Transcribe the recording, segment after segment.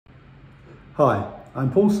Hi,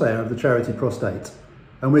 I'm Prost8 of the charity Prost8,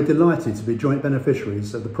 and we're delighted to be joint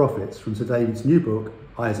beneficiaries of the profits from Sir David's new book,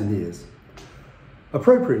 Eyes and Ears.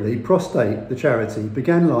 Appropriately, Prost8, the charity,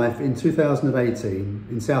 began life in 2018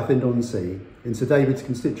 in Southend-on-Sea, in Sir David's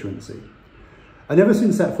constituency. And ever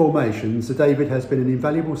since that formation, Sir David has been an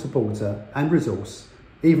invaluable supporter and resource,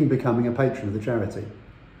 even becoming a patron of the charity.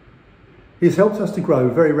 He has helped us to grow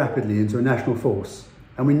very rapidly into a national force,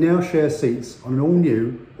 and we now share seats on an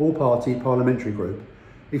all-new, all-party parliamentary group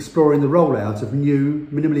exploring the rollout of new,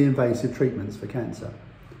 minimally invasive treatments for cancer.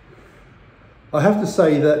 I have to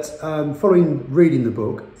say that following reading the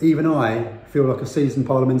book, even I feel like a seasoned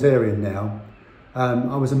parliamentarian now.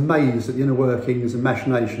 I was amazed at the inner workings and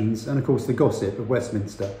machinations and of course the gossip of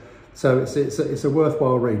Westminster. So it's a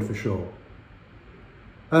worthwhile read for sure.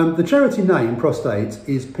 The charity name, Prost8,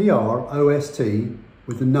 is P-R-O-S-T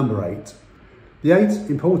with the number 8. The 8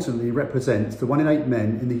 importantly represents the 1 in 8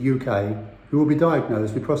 men in the UK who will be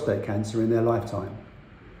diagnosed with prostate cancer in their lifetime.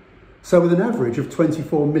 So with an average of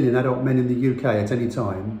 24 million adult men in the UK at any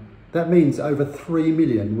time, that means over 3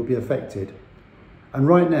 million will be affected. And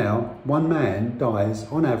right now, one man dies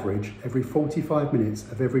on average every 45 minutes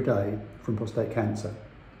of every day from prostate cancer.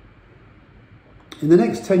 In the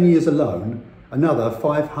next 10 years alone, another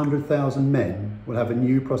 500,000 men will have a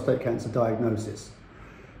new prostate cancer diagnosis.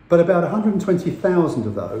 But about 120,000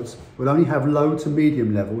 of those will only have low to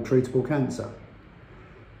medium level treatable cancer.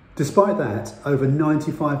 Despite that, over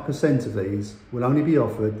 95% of these will only be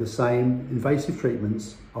offered the same invasive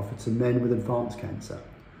treatments offered to men with advanced cancer.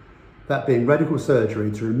 That being radical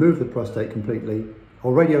surgery to remove the prostate completely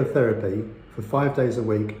or radiotherapy for 5 days a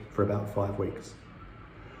week for about 5 weeks.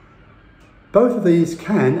 Both of these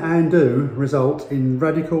can and do result in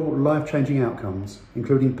radical life-changing outcomes,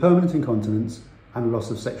 including permanent incontinence and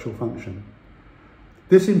loss of sexual function.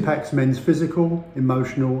 This impacts men's physical,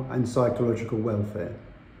 emotional and psychological welfare.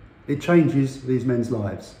 It changes these men's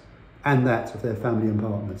lives and that of their family and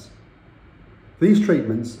partners. These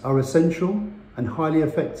treatments are essential and highly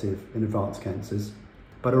effective in advanced cancers,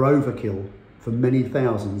 but are overkill for many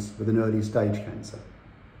thousands with an early stage cancer.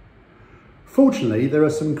 Fortunately, there are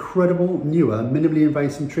some credible, newer, minimally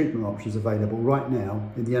invasive treatment options available right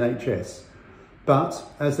now in the NHS. But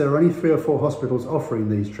as there are only 3 or 4 hospitals offering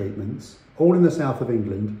these treatments, all in the south of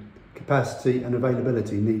England, capacity and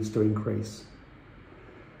availability needs to increase.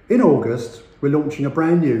 In August, we're launching a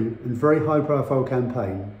brand new and very high profile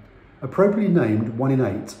campaign, appropriately named 1 in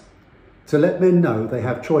 8, to let men know they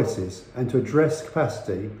have choices and to address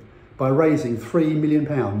capacity by raising £3 million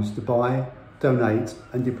to buy, donate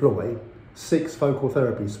and deploy 6 focal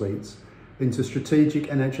therapy suites into strategic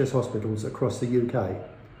NHS hospitals across the UK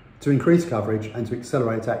to increase coverage and to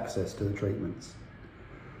accelerate access to the treatments.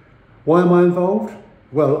 Why am I involved?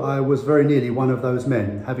 Well, I was very nearly one of those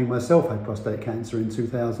men, having myself had prostate cancer in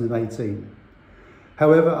 2018.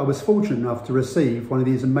 However, I was fortunate enough to receive one of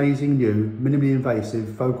these amazing new, minimally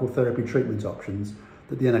invasive focal therapy treatment options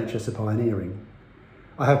that the NHS are pioneering.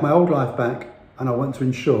 I have my old life back and I want to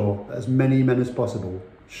ensure that as many men as possible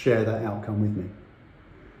share that outcome with me.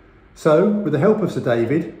 So, with the help of Sir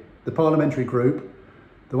David, the parliamentary group,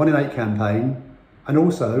 the 1 in 8 campaign, and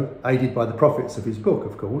also aided by the profits of his book,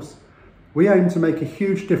 of course, we aim to make a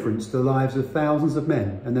huge difference to the lives of thousands of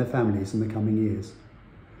men and their families in the coming years.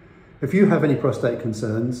 If you have any prostate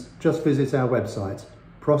concerns, just visit our website,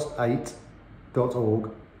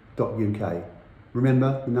 prost8.org.uk.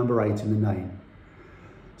 Remember the number 8 in the name.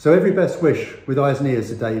 So every best wish with Eyes and Ears,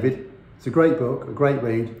 Sir David. It's a great book, a great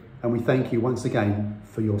read, and we thank you once again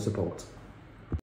for your support.